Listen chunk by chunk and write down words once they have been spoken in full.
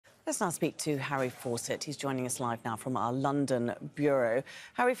Let's now speak to Harry Fawcett. He's joining us live now from our London bureau.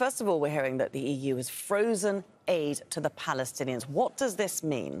 Harry, first of all, we're hearing that the EU has frozen aid to the Palestinians. What does this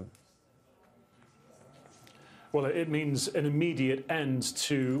mean? Well, it means an immediate end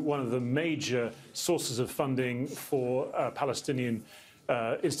to one of the major sources of funding for Palestinian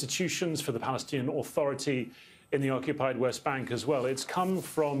institutions, for the Palestinian Authority in the occupied West Bank as well. It's come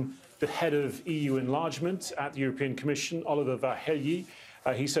from the head of EU enlargement at the European Commission, Oliver Varhelyi.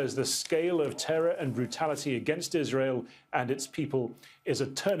 He says the scale of terror and brutality against Israel and its people is a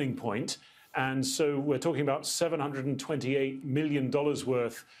turning point. And so we're talking about $728 million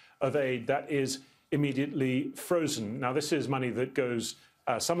worth of aid that is immediately frozen. Now, this is money that goes,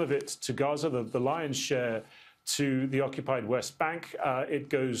 some of it to Gaza, the lion's share to the occupied West Bank. It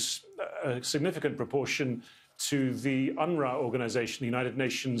goes a significant proportion to the UNRWA organization, the United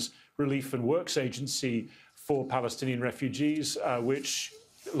Nations Relief and Works Agency for Palestinian refugees, which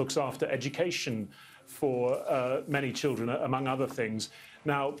looks after education for many children, among other things.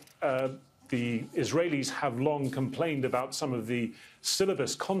 Now, the Israelis have long complained about some of the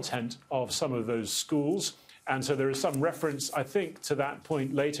syllabus content of some of those schools. And so there is some reference, I think, to that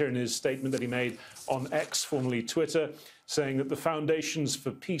point later in his statement that he made on X, formerly Twitter, saying that the foundations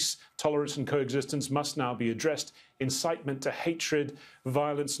for peace, tolerance and coexistence must now be addressed. Incitement to hatred,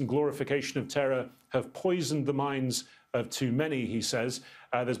 violence and glorification of terror have poisoned the minds of too many, he says.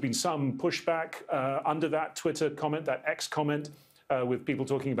 There's been some pushback under that Twitter comment, that X comment, with people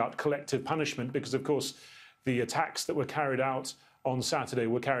talking about collective punishment, because, of course, the attacks that were carried out on Saturday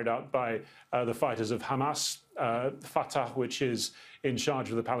were carried out by the fighters of Hamas. Fatah, which is in charge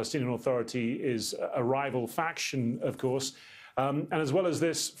of the Palestinian Authority, is a rival faction, of course. And as well as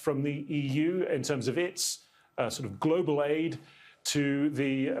this, from the EU, in terms of its sort of global aid to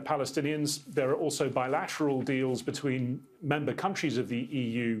the Palestinians, there are also bilateral deals between member countries of the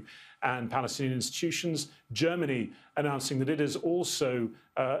EU and Palestinian institutions. Germany announcing that it is also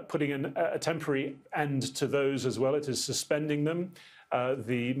putting a temporary end to those as well. It is suspending them.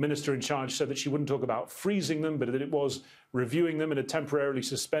 The minister in charge said that she wouldn't talk about freezing them, but that it was reviewing them and had temporarily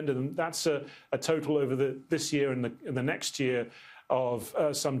suspended them. That's a total over this year and the next year of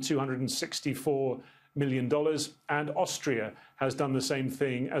some $264 million. And Austria has done the same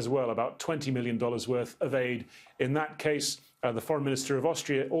thing as well, about $20 million worth of aid. In that case, the foreign minister of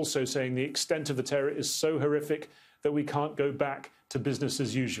Austria also saying the extent of the terror is so horrific that we can't go back to business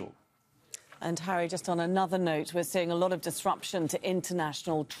as usual. And Harry, just on another note, we're seeing a lot of disruption to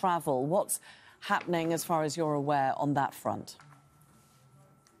international travel. What's happening, as far as you're aware, on that front?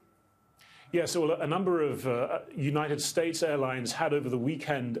 Yeah, so a number of United States airlines had over the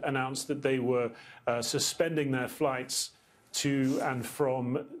weekend announced that they were suspending their flights to and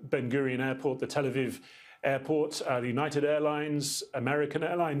from Ben Gurion Airport, the Tel Aviv airport. The United Airlines, American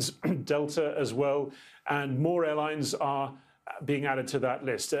Airlines, Delta as well, and more airlines are being added to that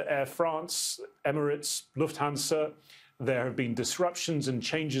list. Air France, Emirates, Lufthansa. There have been disruptions and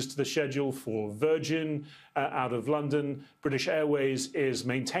changes to the schedule for Virgin out of London. British Airways is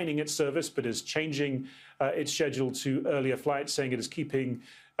maintaining its service but is changing its schedule to earlier flights, saying it is keeping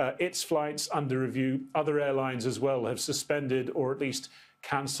its flights under review. Other airlines as well have suspended or at least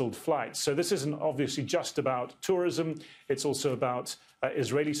cancelled flights. So this isn't obviously just about tourism. It's also about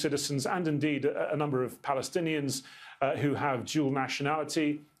Israeli citizens and indeed a number of Palestinians who have dual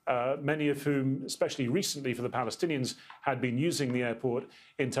nationality. Many of whom, especially recently for the Palestinians, had been using the airport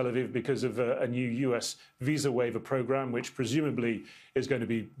in Tel Aviv because of a new US visa waiver program, which presumably is going to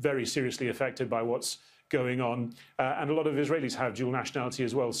be very seriously affected by what's going on. And a lot of Israelis have dual nationality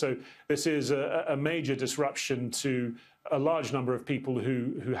as well. So this is a major disruption to a large number of people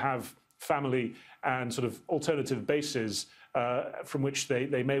who have family and sort of alternative bases from which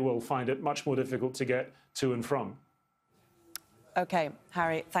they may well find it much more difficult to get to and from. OK,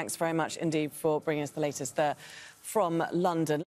 Harry, thanks very much indeed for bringing us the latest there from London.